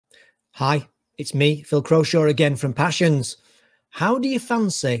Hi, it's me, Phil Croshaw again from Passions. How do you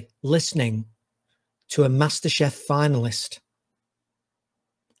fancy listening to a MasterChef finalist?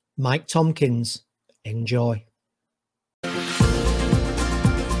 Mike Tompkins. Enjoy.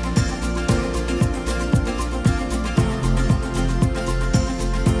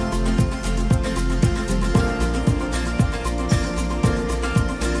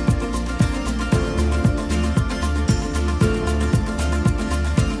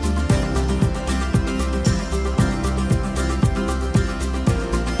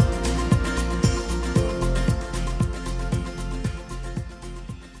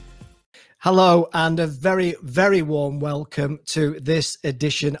 Hello, and a very, very warm welcome to this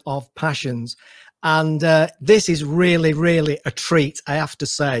edition of Passions. And this is really, really a treat, I have to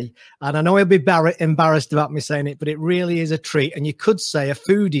say. And I know he'll be embarrassed about me saying it, but it really is a treat. And you could say a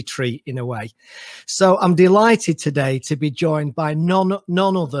foodie treat in a way. So I'm delighted today to be joined by none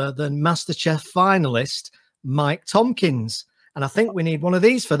other than MasterChef finalist Mike Tompkins. And I think we need one of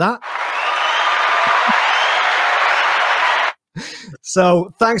these for that.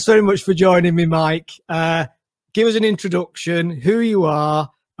 So thanks very much for joining me, Mike. Give us an introduction, who you are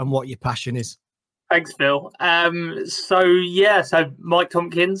and what your passion is. Thanks, Phil. So Mike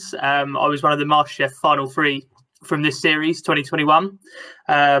Tompkins. I was one of the MasterChef Final Three from this series, 2021.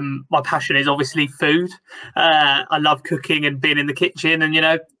 My passion is obviously food. I love cooking and being in the kitchen. And,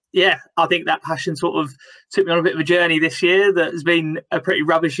 I think that passion sort of took me on a bit of a journey this year that has been a pretty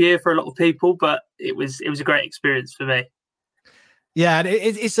rubbish year for a lot of people, but it was a great experience for me. Yeah,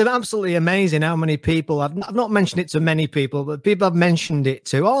 it's absolutely amazing how many people, I've not mentioned it to many people, but people have mentioned it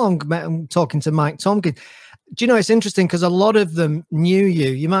to, I'm talking to Mike Tompkins. Do you know, it's interesting because a lot of them knew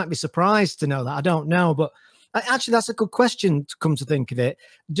you. You might be surprised to know that. I don't know, but actually that's a good question to come to think of it.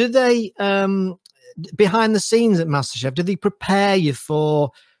 Do they, behind the scenes at MasterChef, do they prepare you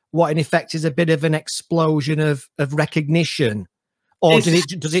for what in effect is a bit of an explosion of recognition? Or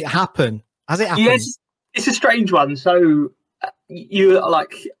does it happen? Has it happened? Yes, it's a strange one. So,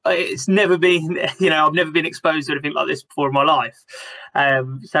 it's never been, I've never been exposed to anything like this before in my life.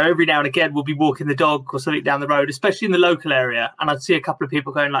 So every now and again we'll be walking the dog or something down the road, especially in the local area, and I'd see a couple of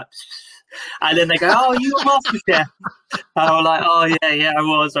people going like, and then they go, "Oh, you were MasterChef?" I'm like, "Oh yeah, I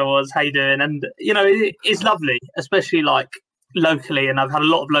was. How you doing?" And it's lovely, especially like locally, and I've had a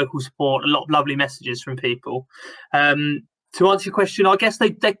lot of local support, a lot of lovely messages from people. To answer your question, I guess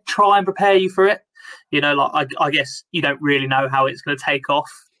they try and prepare you for it. I guess you don't really know how it's going to take off.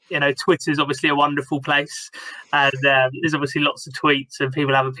 Twitter is obviously a wonderful place, and there's obviously lots of tweets and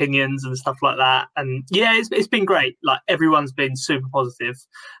people have opinions and stuff like that. And it's been great. Like everyone's been super positive,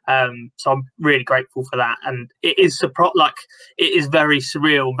 so I'm really grateful for that. And it is it is very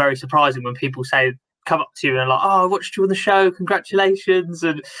surreal, very surprising when people come up to you and are like, "Oh, I watched you on the show, congratulations!"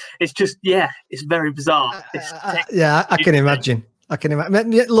 And it's just it's very bizarre. I can imagine.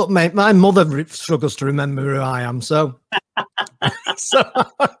 Look, mate, my mother struggles to remember who I am, so so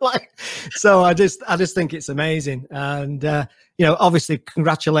I just think it's amazing, and obviously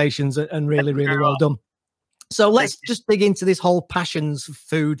congratulations and really, really well done. So let's just dig into this whole passions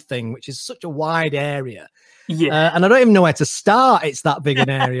food thing, which is such a wide area. Yeah, and I don't even know where to start. It's that big an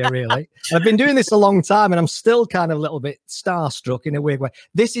area, really. I've been doing this a long time, and I'm still kind of a little bit starstruck in a weird way.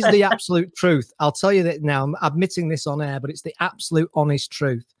 This is the absolute truth. I'll tell you that now. I'm admitting this on air, but it's the absolute honest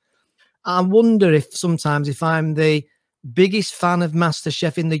truth. I wonder if sometimes if I'm the biggest fan of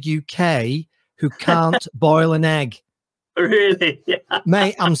MasterChef in the UK who can't boil an egg. Really? Yeah.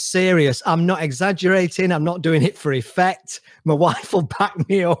 Mate, I'm serious. I'm not exaggerating. I'm not doing it for effect. My wife will back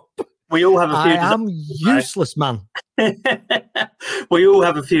me up. We all have a few. I am useless, man. We all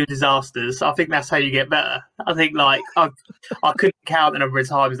have a few disasters. I think that's how you get better. I think I couldn't count the number of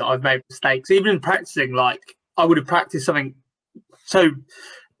times that I've made mistakes. Even in practicing, I would have practiced something. So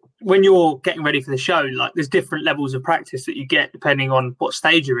when you're getting ready for the show, there's different levels of practice that you get depending on what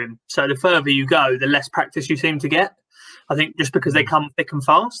stage you're in. So the further you go, the less practice you seem to get. I think just because they come thick and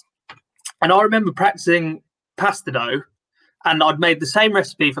fast. And I remember practicing pasta dough. And I'd made the same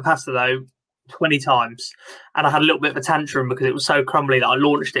recipe for pasta dough 20 times. And I had a little bit of a tantrum because it was so crumbly that I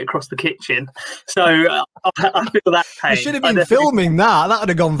launched it across the kitchen. So I feel that pain. You should have been filming that. That would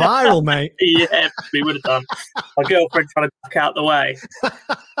have gone viral, mate. Yeah, we would have done. My girlfriend trying to duck out the way.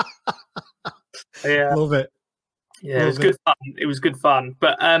 Yeah. Love it. Yeah, it was good fun. It was good fun.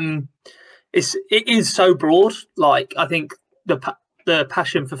 But it is so broad. I think the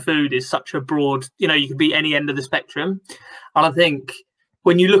passion for food is such a broad, you could be any end of the spectrum. And I think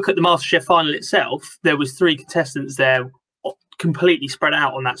when you look at the MasterChef final itself, there was 3 contestants there completely spread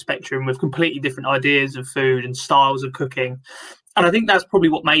out on that spectrum with completely different ideas of food and styles of cooking. And I think that's probably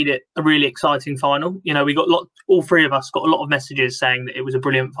what made it a really exciting final. You know, we got all three of us got a lot of messages saying that it was a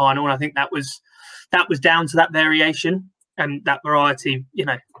brilliant final, and I think that was down to that variation and that variety. You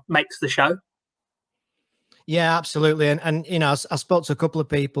know, makes the show. Yeah, absolutely. And you know, I spoke to a couple of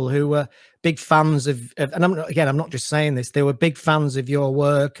people who were big fans of and I'm not just saying this, they were big fans of your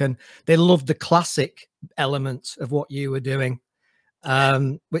work, and they loved the classic element of what you were doing,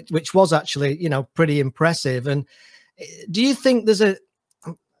 which was actually, you know, pretty impressive. And do you think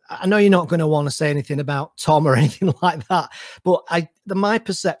I know you're not going to want to say anything about Tom or anything like that, but my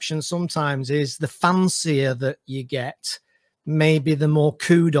perception sometimes is the fancier that you get, maybe the more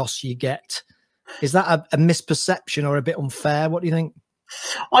kudos you get. Is that a misperception or a bit unfair? What do you think?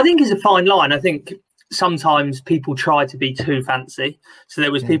 I think it's a fine line. I think sometimes people try to be too fancy. So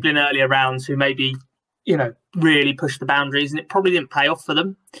there was people in earlier rounds who maybe, you know, really pushed the boundaries, and it probably didn't pay off for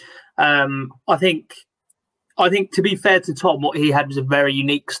them. I think to be fair to Tom, what he had was a very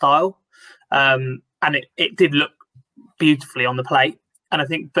unique style, and it did look beautifully on the plate. And I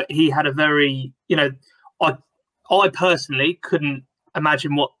think, but he had a very, you know, I personally couldn't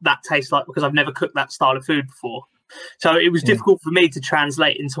imagine what that tastes like because I've never cooked that style of food before. So it was difficult for me to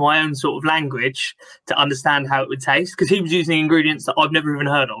translate into my own sort of language to understand how it would taste, because he was using ingredients that I've never even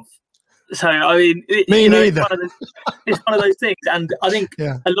heard of. So, I mean, me neither. It's one of those things. And I think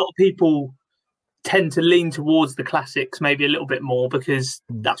a lot of people tend to lean towards the classics maybe a little bit more because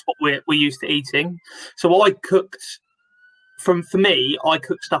that's what we're used to eating. So I cooked, for me, I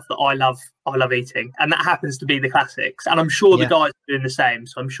cook stuff that I love eating, and that happens to be the classics. And I'm sure the guys are doing the same.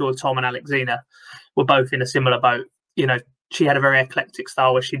 So I'm sure Tom and Alexina were both in a similar boat. You know, she had a very eclectic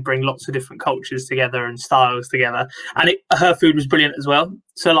style where she'd bring lots of different cultures together and styles together, and her food was brilliant as well.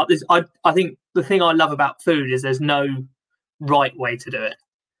 So like this, I think the thing I love about food is there's no right way to do it.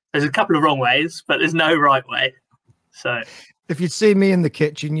 There's a couple of wrong ways, but there's no right way. So if you'd see me in the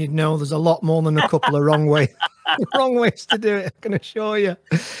kitchen, you'd know there's a lot more than a couple of wrong ways to do it. I can assure you.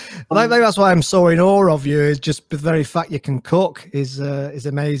 I think that's why I'm so in awe of you. Is just the very fact you can cook is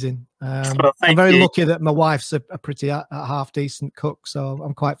amazing. I'm very lucky that my wife's a pretty half decent cook, so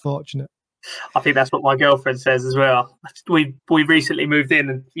I'm quite fortunate. I think that's what my girlfriend says as well. We recently moved in,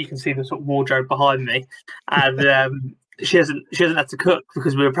 and you can see the sort of wardrobe behind me, and she hasn't had to cook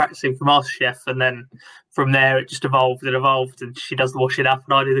because we were practicing for MasterChef, and then from there it just evolved, and she does the washing up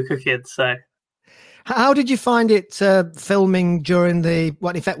and I do the cooking. So how did you find it filming during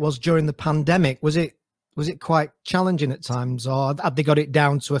the pandemic? Was it quite challenging at times, or had they got it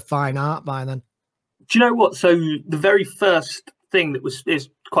down to a fine art by then? Do you know what? So the very first thing is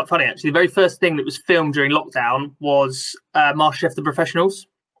quite funny actually. The very first thing that was filmed during lockdown was MasterChef The Professionals.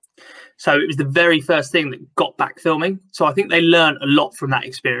 So it was the very first thing that got back filming. So I think they learned a lot from that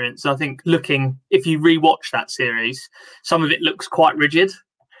experience. I think if you rewatch that series, some of it looks quite rigid.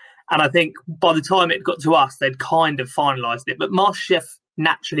 And I think by the time it got to us, they'd kind of finalised it. But MasterChef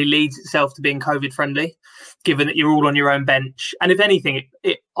naturally leads itself to being COVID friendly, given that you're all on your own bench. And if anything,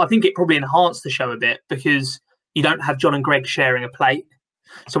 I think it probably enhanced the show a bit because you don't have John and Greg sharing a plate.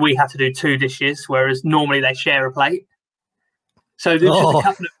 So we had to do 2 dishes, whereas normally they share a plate. So there's just a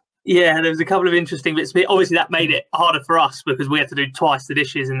couple of there was a couple of interesting bits. Obviously, that made it harder for us because we had to do twice the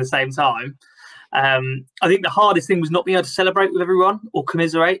dishes in the same time. I think the hardest thing was not being able to celebrate with everyone or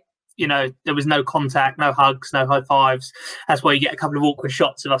commiserate. You know, there was no contact, no hugs, no high fives. That's why you get a couple of awkward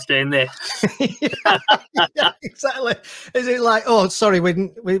shots of us doing this. Yeah, exactly. Is it like, oh, sorry,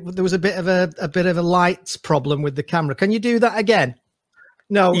 there was a bit of a light problem with the camera. Can you do that again?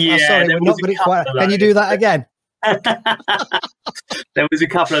 No, sorry, we're not good at quite. Can you do that again? There was a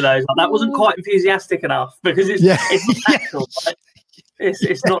couple of those. That wasn't quite enthusiastic enough because it's not natural. Right?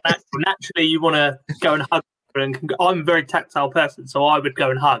 It's not natural. Naturally, you want to go and hug. And I'm a very tactile person, so I would go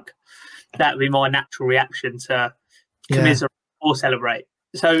and hug. That would be my natural reaction to commiserate or celebrate.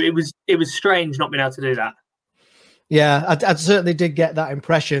 So it was strange not being able to do that. Yeah, I certainly did get that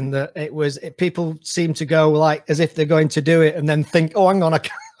impression that people seem to go like as if they're going to do it and then think, oh, hang on, I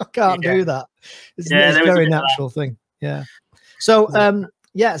can't do that. It's a very natural thing. Yeah. So,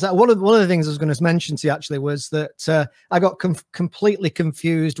 so one of the things I was going to mention to you actually was that I got completely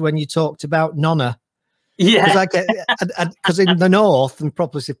confused when you talked about Nonna. Yeah. Because in the north and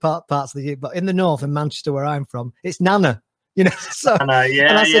probably parts of the UK, but in the north in Manchester where I'm from, it's Nana. You know. So and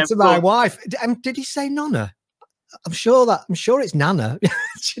I said to my wife, "Did he say Nonna?" I'm sure it's Nana.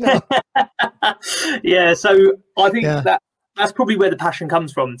 You know? Yeah, so I think that's probably where the passion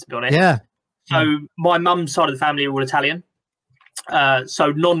comes from, to be honest. Yeah. So my mum's side of the family are all Italian.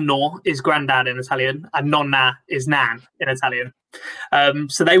 So nonno is granddad in Italian, and nonna is nan in Italian.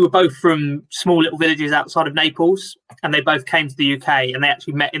 So they were both from small little villages outside of Naples, and they both came to the UK, and they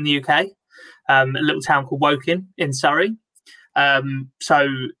actually met in the UK, a little town called Woking in Surrey. So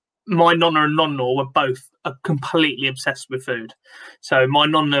my nonna and nonno were both completely obsessed with food. So my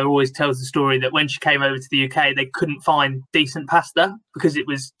nonna always tells the story that when she came over to the UK, they couldn't find decent pasta because it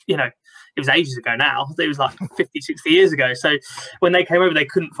was, it was ages ago now. It was like 50, 60 years ago. So when they came over, they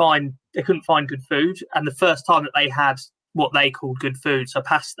couldn't find good food. And the first time that they had what they called good food, so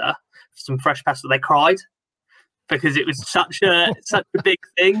pasta, some fresh pasta, they cried because it was such a big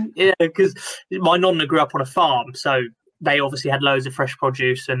thing. Yeah, because my nonna grew up on a farm, so they obviously had loads of fresh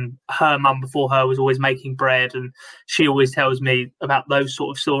produce, and her mum before her was always making bread, and she always tells me about those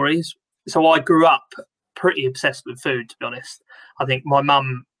sort of stories. So I grew up pretty obsessed with food, to be honest. I think my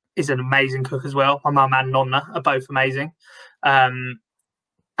mum is an amazing cook as well. My mum and nonna are both amazing. And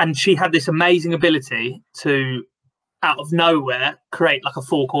she had this amazing ability to, out of nowhere, create like a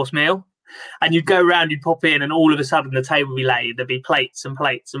 4-course meal. And you'd go around, you'd pop in, and all of a sudden the table would be laid. There'd be plates and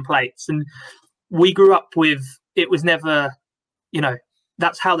plates and plates. And we grew up with, it was never,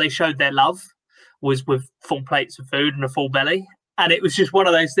 that's how they showed their love, was with full plates of food and a full belly. And it was just one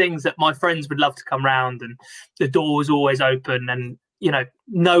of those things that my friends would love to come round, and the door was always open, and,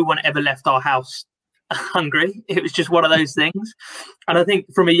 no one ever left our house hungry. It was just one of those things. And I think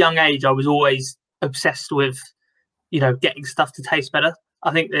from a young age, I was always obsessed with, getting stuff to taste better.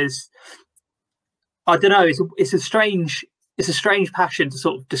 I think I don't know, it's a strange passion to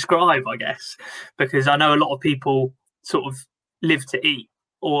sort of describe, I guess, because I know a lot of people sort of live to eat,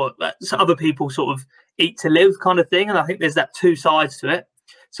 or other people sort of eat to live kind of thing. And I think there's that two sides to it.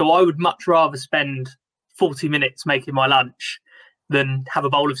 So I would much rather spend 40 minutes making my lunch than have a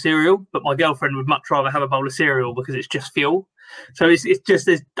bowl of cereal. But my girlfriend would much rather have a bowl of cereal because it's just fuel. So it's just,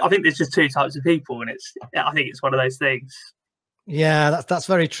 I think there's just two types of people, and I think it's one of those things. Yeah, that's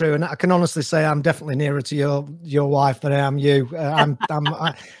very true, and I can honestly say I'm definitely nearer to your wife than I am you. I'm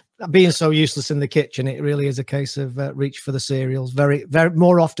being so useless in the kitchen. It really is a case of reach for the cereals very, very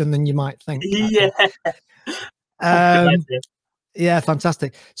more often than you might think. Yeah. Yeah,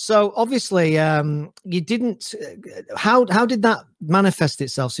 fantastic. So obviously, you didn't. How did that manifest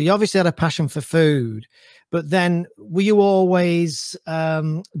itself? So you obviously had a passion for food, but then were you always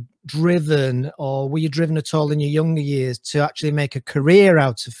driven, or were you driven at all in your younger years to actually make a career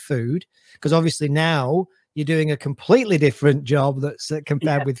out of food? Because obviously now you're doing a completely different job that's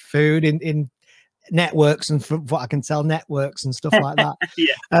compared with food in networks, and from what I can tell, networks and stuff like that.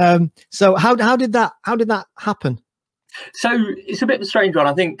 Yeah. So how did that happen? So it's a bit of a strange one.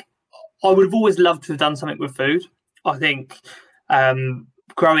 I think I would have always loved to have done something with food. I think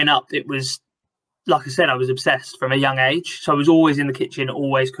growing up, it was, like I said, I was obsessed from a young age. So I was always in the kitchen,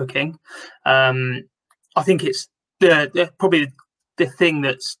 always cooking. I think it's probably the thing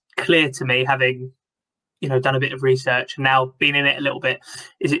that's clear to me, having, done a bit of research and now being in it a little bit,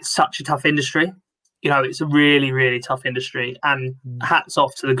 is it's such a tough industry. It's a really, really tough industry, and hats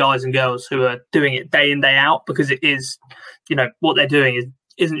off to the guys and girls who are doing it day in, day out, because it is, what they're doing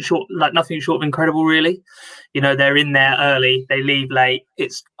isn't nothing short of incredible, really. They're in there early, they leave late.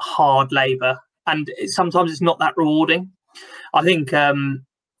 It's hard labor, and sometimes it's not that rewarding. I think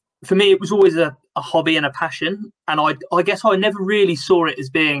for me, it was always a hobby and a passion, and I guess I never really saw it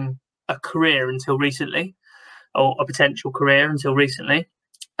as being a career until recently, or a potential career until recently.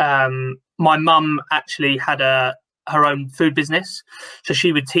 My mum actually had her own food business, so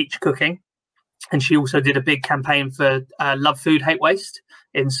she would teach cooking, and she also did a big campaign for Love Food, Hate Waste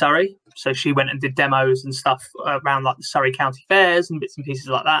in Surrey. So she went and did demos and stuff around like the Surrey County Fairs and bits and pieces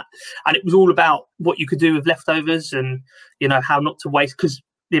like that. And it was all about what you could do with leftovers, and how not to waste, because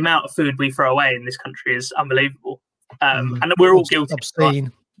the amount of food we throw away in this country is unbelievable. And we're all guilty. Obscene.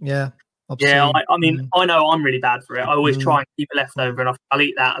 Right? Yeah. Yeah, I mean, I know I'm really bad for it. I always try and keep a leftover, and I'll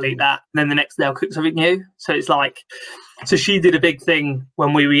eat that. And then the next day I'll cook something new. So it's like, so she did a big thing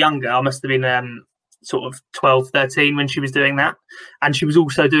when we were younger. I must have been sort of 12, 13 when she was doing that. And she was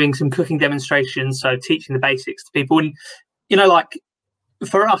also doing some cooking demonstrations, so teaching the basics to people. And, like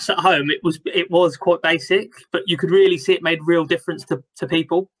for us at home, it was quite basic, but you could really see it made real difference to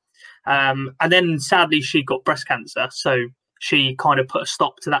people. And then sadly she got breast cancer. So she kind of put a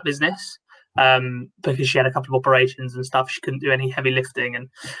stop to that business. Because she had a couple of operations and stuff. She couldn't do any heavy lifting,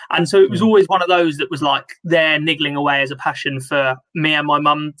 and so it was always one of those that was like there niggling away as a passion for me and my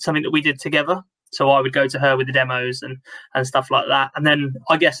mum, something that we did together. So I would go to her with the demos and stuff like that. And then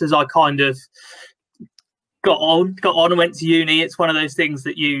I guess as I kind of got on and went to uni. It's one of those things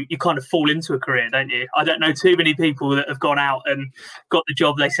that you kind of fall into a career, don't you? I don't know too many people that have gone out and got the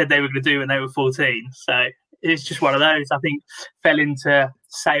job they said they were going to do when they were 14. So it's just one of those. I think fell into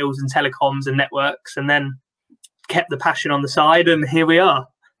sales and telecoms and networks, and then kept the passion on the side, and here we are.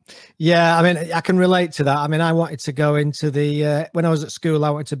 Yeah, I mean, I can relate to that. I mean, I wanted to go into the when I was at school, I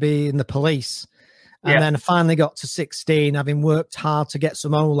wanted to be in the police. And then I finally got to 16, having worked hard to get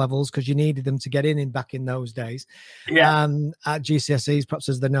some O levels because you needed them to get in back in those days. Yeah. At GCSEs, perhaps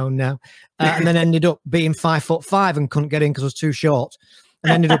as they're known now. And then ended up being 5'5" and couldn't get in because I was too short,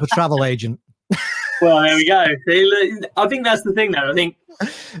 and ended up a travel agent. Well, there we go. I think that's the thing, though. I think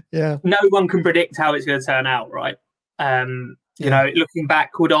no one can predict how it's going to turn out, right? You know, looking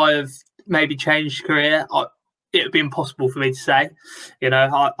back, would I have maybe changed career? It would be impossible for me to say. You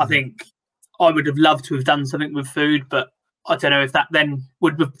know, I think I would have loved to have done something with food, but I don't know if that then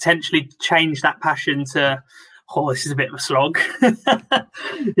would have potentially changed that passion to, oh, this is a bit of a slog,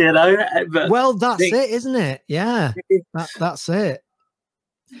 you know. But well, that's it, isn't it? Yeah, that's it.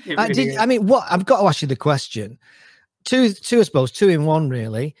 I mean, what I've got to ask you the question. Two, I suppose, two in one,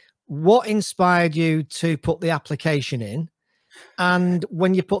 really. What inspired you to put the application in? And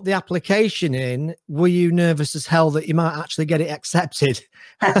when you put the application in, were you nervous as hell that you might actually get it accepted?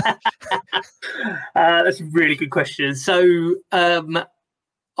 That's a really good question. So I've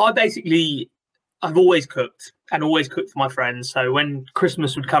always cooked for my friends. So when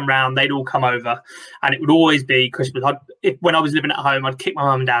Christmas would come round, they'd all come over, and it would always be Christmas. When I was living at home, I'd kick my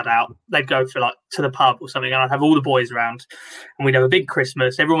mum and dad out. They'd go for to the pub or something, and I'd have all the boys around, and we'd have a big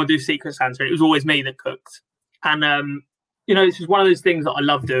Christmas. Everyone would do Secret Santa. It was always me that cooked. And you know, this was one of those things that I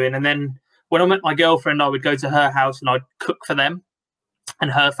love doing. And then when I met my girlfriend, I would go to her house and I'd cook for them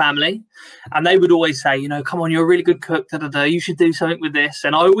and her family. And they would always say, you know, come on, you're a really good cook. You should do something with this.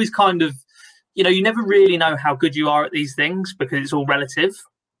 And I always kind of, you know, you never really know how good you are at these things because it's all relative.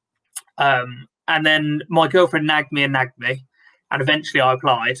 And then my girlfriend nagged me. And eventually I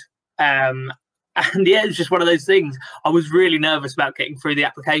applied. And yeah, it's just one of those things. I was really nervous about getting through the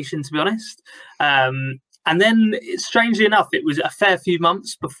application, to be honest. And then, strangely enough, it was a fair few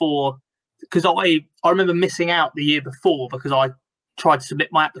months before, because I remember missing out the year before because I tried to submit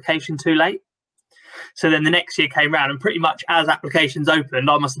my application too late. So then the next year came round, and pretty much as applications opened,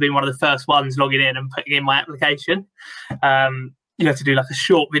 I must have been one of the first ones logging in and putting in my application. You have to do like a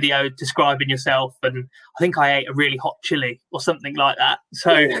short video describing yourself, and I think I ate a really hot chili or something like that.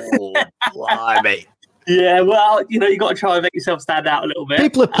 So, blimey. Yeah, well, you know, you got to try and make yourself stand out a little bit.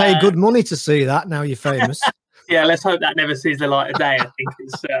 People have paid good money to see that. Now you're famous. Yeah, let's hope that never sees the light of day. I think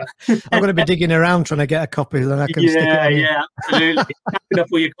it's. I'm going to be digging around trying to get a copy, then I can. Yeah, absolutely. Tapping up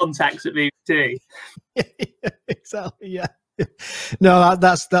all your contacts at BBC. Exactly. Yeah. No,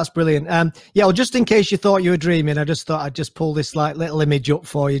 that's brilliant. Yeah, well, just in case you thought you were dreaming, I just thought I'd just pull this like little image up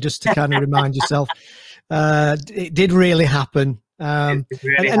for you, just to kind of remind yourself. It did really happen. And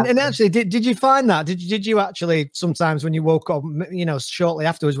actually, did you find that? Did you actually sometimes when you woke up, you know, shortly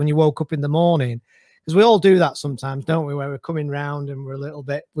afterwards when you woke up in the morning, because we all do that sometimes, don't we? Where we're coming round and we're a little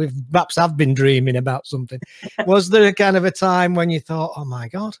bit, we've perhaps have been dreaming about something. Was there a kind of a time when you thought, oh my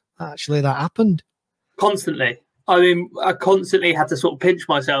God, actually that happened? Constantly. I mean, I constantly had to sort of pinch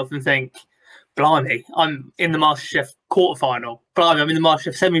myself and think, blimey, I'm in the MasterChef quarterfinal. Blimey, I'm in the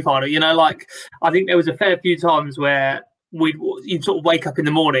MasterChef semi-final. You know, like, I think there was a fair few times where you'd sort of wake up in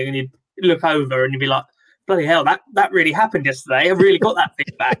the morning and you'd look over and you'd be like, bloody hell, that really happened yesterday. I really got that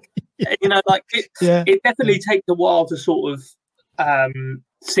feedback. You know, like it definitely takes a while to sort of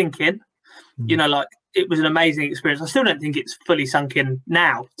sink in. You know, like it was an amazing experience. I still don't think it's fully sunk in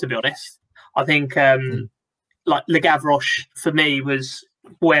now, to be honest. I think like Le Gavroche for me was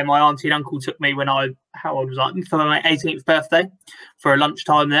where my auntie and uncle took me when how old was I? For my 18th birthday for a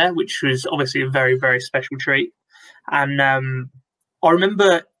lunchtime there, which was obviously a very, very special treat. And I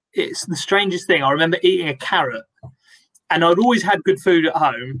remember it's the strangest thing. I remember eating a carrot, and I'd always had good food at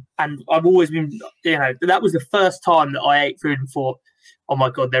home, and I've always been, you know, that was the first time that I ate food and thought, oh my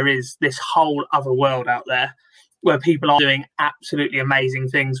God, there is this whole other world out there where people are doing absolutely amazing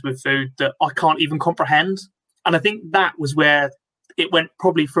things with food that I can't even comprehend. And I think that was where it went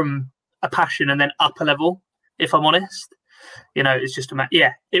probably from a passion and then up a level, if I'm honest. You know, it's just,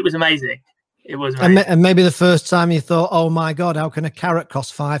 it was amazing. It was amazing. And maybe the first time you thought, oh my God, how can a carrot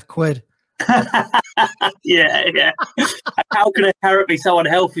cost £5? Yeah. How can a carrot be so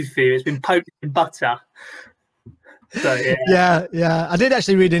unhealthy for you? It's been poked in butter. So yeah. Yeah. I did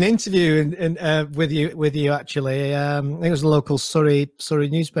actually read an interview with you actually. I think it was a local Surrey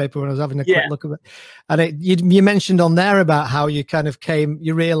newspaper when I was having a quick look at it, and you mentioned on there about how you kind of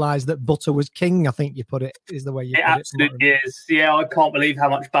you realised that butter was king. I think you put it is the way you put it. It absolutely is. Yeah, I can't believe how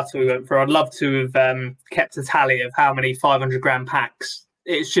much butter we went through. I'd love to have kept a tally of how many 500-gram packs.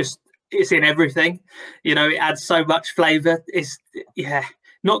 It's in everything. You know, it adds so much flavour.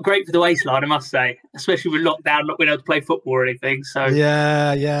 Not great for the waistline, I must say, especially with lockdown, not being able to play football or anything. So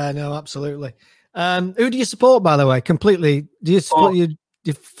no, absolutely. Who do you support, by the way? Completely. Do you support you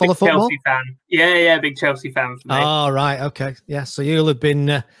follow football? Chelsea fan. Yeah, big Chelsea fan for me. Oh, right, okay, yeah. So you'll have been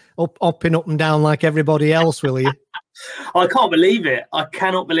up and down like everybody else, will you? I can't believe it. I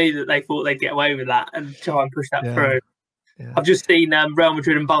cannot believe that they thought they'd get away with that and try and push that through. Yeah. I've just seen Real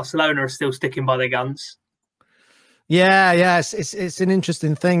Madrid and Barcelona are still sticking by their guns. Yeah, it's an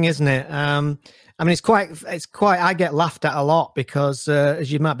interesting thing, isn't it? I mean, it's quite. I get laughed at a lot because,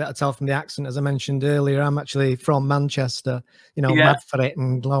 as you might be able to tell from the accent, as I mentioned earlier, I'm actually from Manchester. You know, mad for it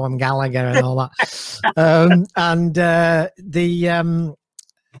and Glowham Gallagher and all that.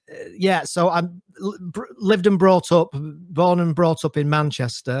 So I lived and born and brought up in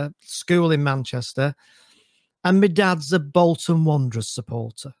Manchester, school in Manchester, and my dad's a Bolton Wanderers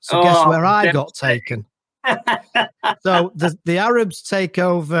supporter. So guess where I got taken? So the Arabs take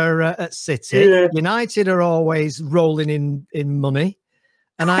over at City. Yeah. United are always rolling in money,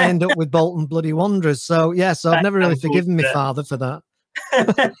 and I end up with Bolton bloody Wanderers. So I've never really forgiven my father for that.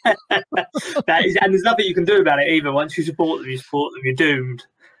 And there's nothing you can do about it either. Once you support them, you're doomed.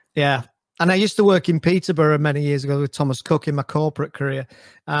 Yeah. And I used to work in Peterborough many years ago with Thomas Cook in my corporate career,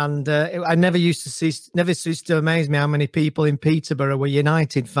 and I never ceased to amaze me how many people in Peterborough were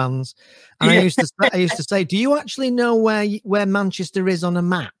United fans. And I used to say, "Do you actually know where Manchester is on a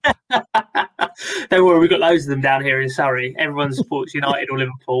map?" Don't worry, we've got loads of them down here in Surrey. Everyone supports United or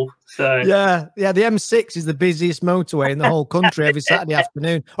Liverpool. So yeah, the M6 is the busiest motorway in the whole country every Saturday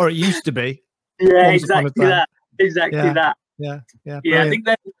afternoon, or it used to be. Yeah, exactly that. Yeah. I think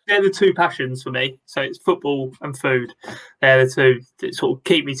they're the two passions for me. So it's football and food. They're the two that sort of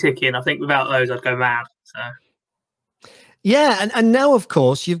keep me ticking. I think without those, I'd go mad. So yeah, and now of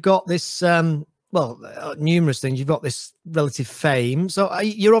course you've got this. Numerous things. You've got this relative fame. So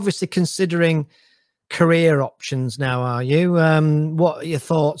you're obviously considering career options now, are you? What are your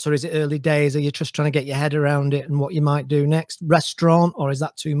thoughts, or is it early days? Are you just trying to get your head around it and what you might do next? Restaurant, or is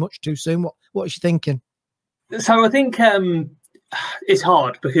that too much too soon? What is you thinking? So I think it's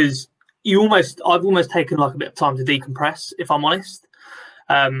hard because I've almost taken like a bit of time to decompress, if I'm honest.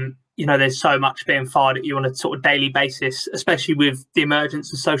 There's so much being fired at you on a sort of daily basis, especially with the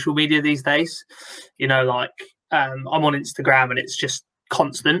emergence of social media these days. I'm on Instagram and it's just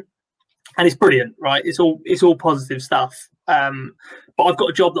constant and it's brilliant, right? It's all positive stuff. But I've got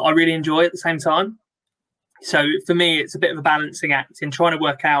a job that I really enjoy at the same time. So for me, it's a bit of a balancing act in trying to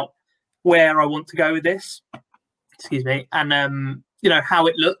work out where I want to go with this, and how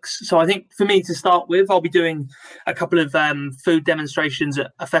it looks. So I think for me to start with, I'll be doing a couple of food demonstrations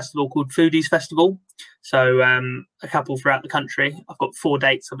at a festival called Foodies Festival. So a couple throughout the country. I've got 4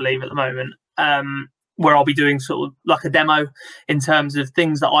 dates, I believe, at the moment, where I'll be doing sort of like a demo in terms of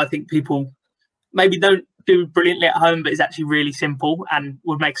things that I think people maybe don't do brilliantly at home, but is actually really simple and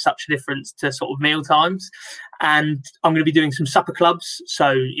would make such a difference to sort of meal times. And I'm going to be doing some supper clubs.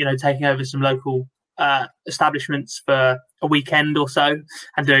 So, taking over some local establishments for a weekend or so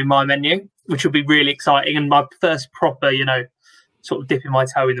and doing my menu, which will be really exciting. And my first proper, sort of dipping my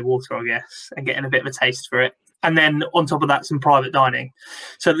toe in the water, I guess, and getting a bit of a taste for it. And then on top of that, some private dining.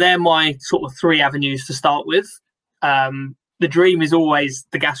 So they're my sort of 3 avenues to start with. The dream is always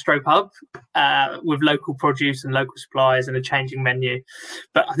the gastropub with local produce and local suppliers and a changing menu.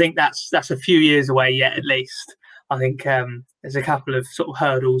 But I think that's a few years away yet, at least. I think there's a couple of sort of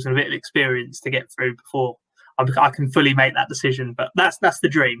hurdles and a bit of experience to get through before I can fully make that decision. But that's the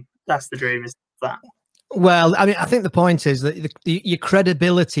dream. That's the dream, is that. Well, I mean, I think the point is that your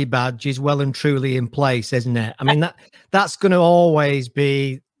credibility badge is well and truly in place, isn't it? I mean, that's going to always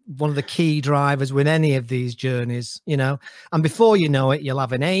be one of the key drivers with any of these journeys, and before you know it, you'll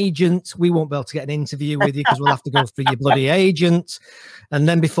have an agent. We won't be able to get an interview with you because we'll have to go through your bloody agent. And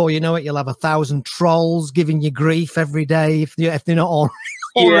then before you know it, you'll have 1,000 trolls giving you grief every day if they're not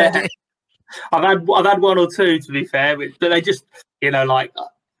already. Yeah. I've had 1 or 2, to be fair, but they just,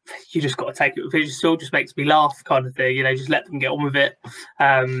 you just got to take it with it. It still just makes me laugh, kind of thing. Just let them get on with it.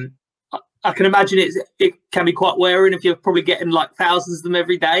 I can imagine it can be quite wearing if you're probably getting like thousands of them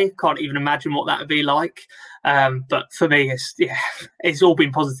every day. Can't even imagine what that would be like. But for me, it's all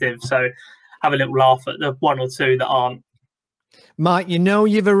been positive. So have a little laugh at the one or two that aren't. Mike, you know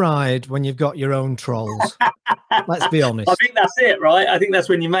you've arrived when you've got your own trolls. Let's be honest. I think that's it, right? I think that's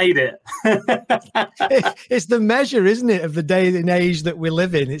when you made it. It's the measure, isn't it, of the day and age that we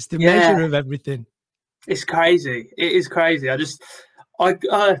live in? It's the measure of everything. It's crazy. It is crazy. I don't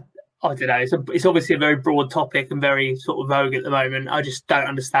know. It's obviously a very broad topic and very sort of vogue at the moment. I just don't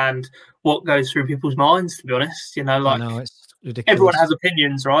understand what goes through people's minds, to be honest. You know, like, no, it's ridiculous. Everyone has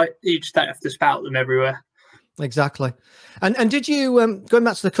opinions, right? You just don't have to spout them everywhere. Exactly. And did you, going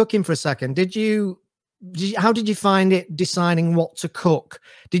back to the cooking for a second, how did you find it deciding what to cook?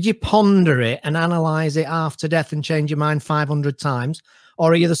 Did you ponder it and analyze it after death and change your mind 500 times?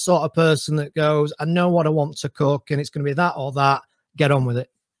 Or are you the sort of person that goes, I know what I want to cook and it's going to be that or that, get on with it?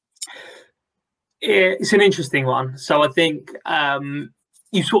 It's an interesting one. So I think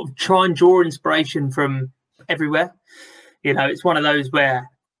you sort of try and draw inspiration from everywhere. You know, it's one of those where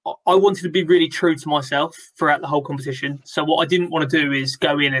I wanted to be really true to myself throughout the whole competition. So what I didn't want to do is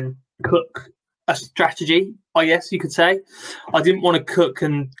go in and cook a strategy, I guess you could say. I didn't want to cook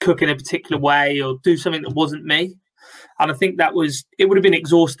in a particular way or do something that wasn't me. And I think it would have been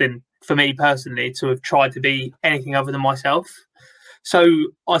exhausting for me personally to have tried to be anything other than myself. So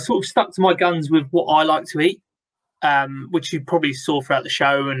I sort of stuck to my guns with what I like to eat, which you probably saw throughout the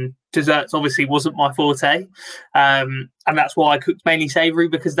show, and desserts obviously wasn't my forte. And that's why I cooked mainly savoury,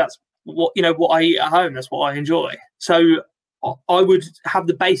 because that's what I eat at home. That's what I enjoy. So I would have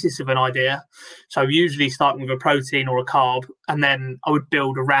the basis of an idea. So usually starting with a protein or a carb, and then I would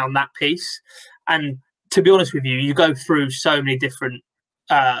build around that piece. And to be honest with you, you go through so many different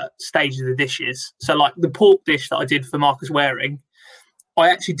stages of the dishes. So like the pork dish that I did for Marcus Waring, I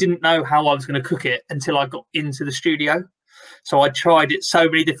actually didn't know how I was going to cook it until I got into the studio. So I tried it so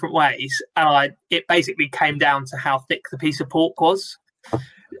many different ways, and it basically came down to how thick the piece of pork was.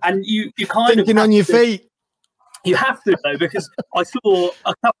 And you kind thinking on your feet. You have to, though, because I saw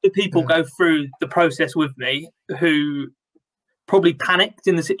a couple of people go through the process with me who probably panicked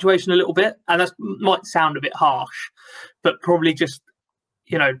in the situation a little bit, and that might sound a bit harsh, but probably just,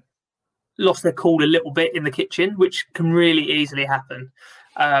 lost their cool a little bit in the kitchen, which can really easily happen.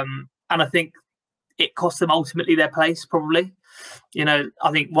 And I think it cost them ultimately their place, probably.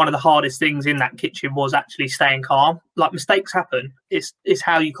 I think one of the hardest things in that kitchen was actually staying calm. Like, mistakes happen. It's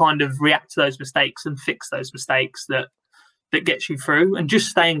how you kind of react to those mistakes and fix those mistakes that gets you through. And just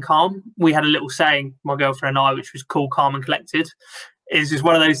staying calm. We had a little saying, my girlfriend and I, which was cool, calm and collected. Is just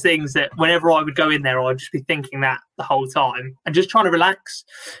one of those things that whenever I would go in there, I'd just be thinking that the whole time and just trying to relax.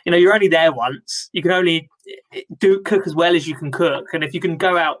 You're only there once. You can only cook as well as you can cook. And if you can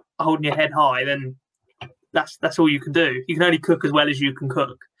go out holding your head high, then that's all you can do. You can only cook as well as you can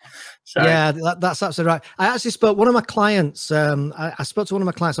cook. So yeah, that's absolutely right. I actually spoke one of my clients. I spoke to one of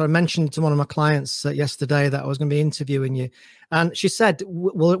my clients. Or I mentioned to one of my clients yesterday that I was going to be interviewing you, and she said,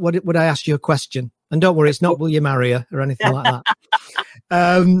 "Would I ask you a question?" And don't worry, it's not will you marry her or anything like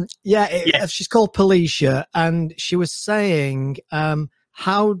that. She's called Policia, and she was saying,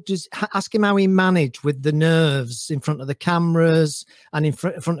 ask him how he managed with the nerves in front of the cameras and in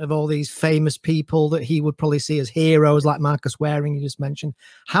front of all these famous people that he would probably see as heroes, like Marcus Waring you just mentioned.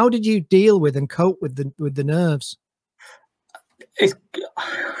 How did you deal with and cope with the nerves? To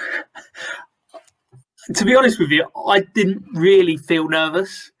be honest with you, I didn't really feel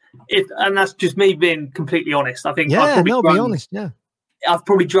nervous. And that's just me being completely honest. I think be honest. Yeah, I've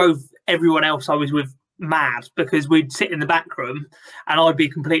probably drove everyone else I was with mad, because we'd sit in the back room and I'd be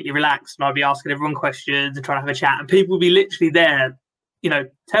completely relaxed and I'd be asking everyone questions and trying to have a chat, and people would be literally there,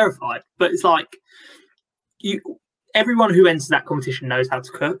 terrified. But it's like everyone who enters that competition knows how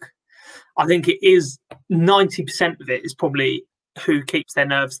to cook. I think it is 90% of it is probably who keeps their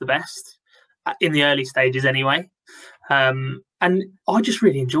nerves the best in the early stages anyway. And I just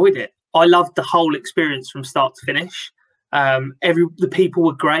really enjoyed it. I loved the whole experience from start to finish. The people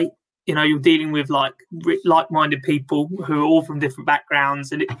were great. You're dealing with like-minded people who are all from different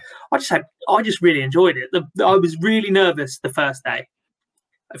backgrounds, and I just really enjoyed it. I was really nervous the first day,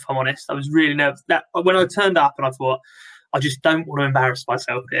 if I'm honest. I was really nervous that when I turned up, and I thought, I just don't want to embarrass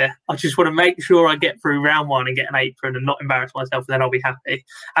myself here. I just want to make sure I get through round one and get an apron and not embarrass myself, and then I'll be happy.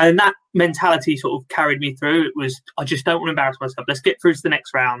 And that mentality sort of carried me through. It was, I just don't want to embarrass myself. Let's get through to the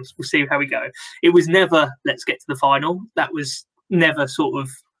next round. We'll see how we go. It was never, let's get to the final. That was never sort of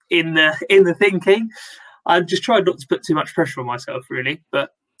in the thinking. I just tried not to put too much pressure on myself, really.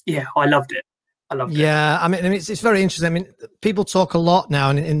 But yeah, I loved it. Yeah, I mean, it's very interesting. I mean, people talk a lot now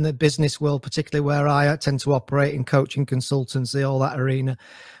in the business world, particularly where I tend to operate in coaching, consultancy, all that arena.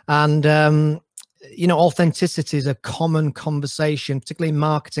 And authenticity is a common conversation, particularly in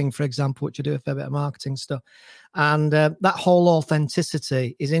marketing, for example, which I do a fair bit of marketing stuff. And that whole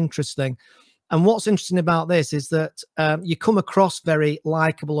authenticity is interesting. And what's interesting about this is that you come across very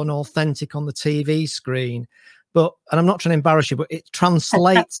likable and authentic on the TV screen. And I'm not trying to embarrass you, but it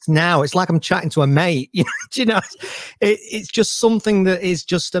translates now. It's like I'm chatting to a mate. It's just something that is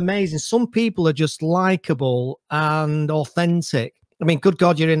just amazing. Some people are just likable and authentic. I mean, good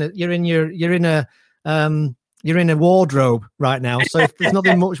God, you're in a wardrobe right now. So if there's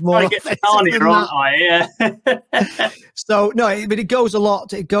nothing much more. So no, but it goes a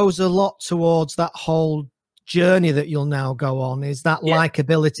lot. It goes a lot towards that whole journey that you'll now go on, is that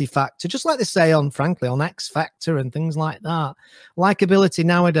likability factor, just like they say on X Factor and things like that. Likability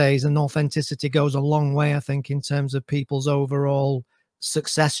nowadays and authenticity goes a long way, I think, in terms of people's overall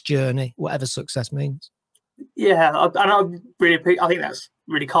success journey, whatever success means. Yeah, and I think that's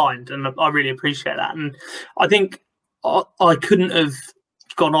really kind, and I really appreciate that. And I think I couldn't have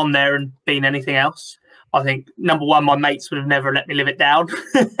gone on there and been anything else. I think, number one, my mates would have never let me live it down.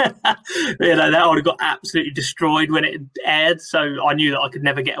 That would have got absolutely destroyed when it aired. So I knew that I could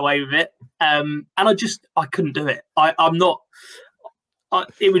never get away with it. And I couldn't do it. It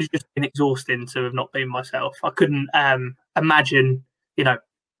would have just been exhausting to have not been myself. I couldn't imagine,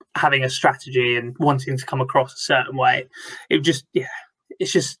 having a strategy and wanting to come across a certain way. It's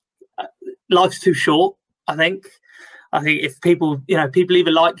just life's too short, I think. I think if people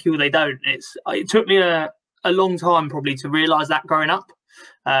either like you or they don't. It took me a long time probably to realise that growing up.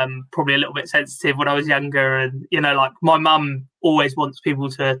 Probably a little bit sensitive when I was younger, and like my mum always wants people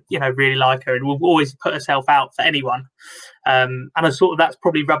to really like her and will always put herself out for anyone. And I sort of, that's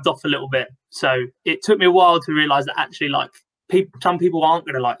probably rubbed off a little bit. So it took me a while to realise that actually, like, some people aren't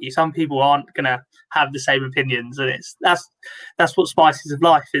going to like you. Some people aren't going to have the same opinions, and that's what Spices of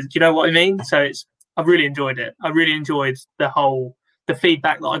Life is. Do you know what I mean? So I've really enjoyed it. I really enjoyed the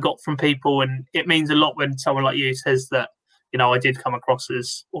feedback that I got from people, and it means a lot when someone like you says that I did come across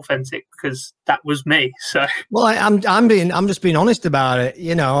as authentic, because that was me. So well, I'm just being honest about it.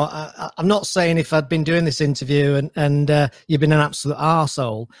 I'm not saying if I'd been doing this interview and you've been an absolute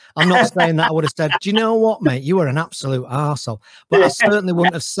arsehole, I'm not saying that I would have said, do you know what, mate, you were an absolute arsehole. But I certainly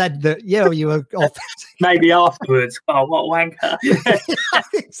wouldn't have said that, you were authentic. Maybe afterwards, oh, what a wanker.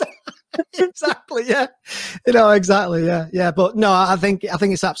 Exactly, yeah. Exactly, yeah. But no, I think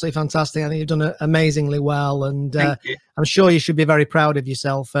it's absolutely fantastic. I think you've done it amazingly well, and I'm sure you should be very proud of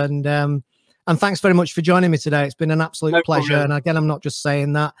yourself. And thanks very much for joining me today. It's been an absolute pleasure. Problem. And again, I'm not just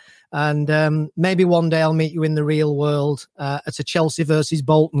saying that. And maybe one day I'll meet you in the real world at a Chelsea versus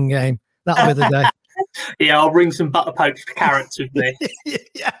Bolton game. That'll be the day. Yeah, I'll bring some butter poached carrots with me.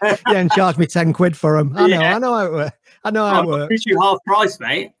 yeah, and charge me 10 quid for them. I know how it works. I'll give you half price,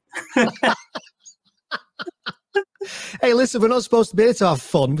 mate. Hey, listen, we're not supposed to be here to have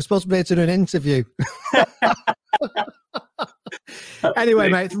fun. We're supposed to be here to do an interview. Anyway,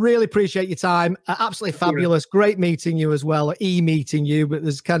 mate, really appreciate your time. Absolutely fabulous. Great meeting you as well. E-meeting you, but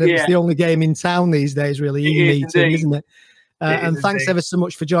there's it's the only game in town these days, really. E-meeting, isn't it? And thanks ever so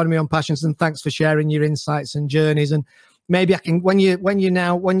much for joining me on Passions, and thanks for sharing your insights and journeys. And maybe I can, when you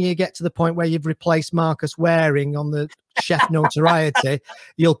get to the point where you've replaced Marcus Waring on the Chef Notoriety,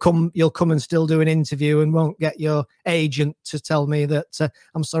 you'll come and still do an interview, and won't get your agent to tell me that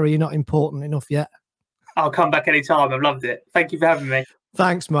I'm sorry, you're not important enough yet. I'll come back anytime. I've loved it. Thank you for having me.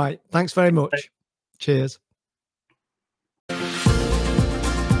 Thanks, mate. Thanks very much. Cheers.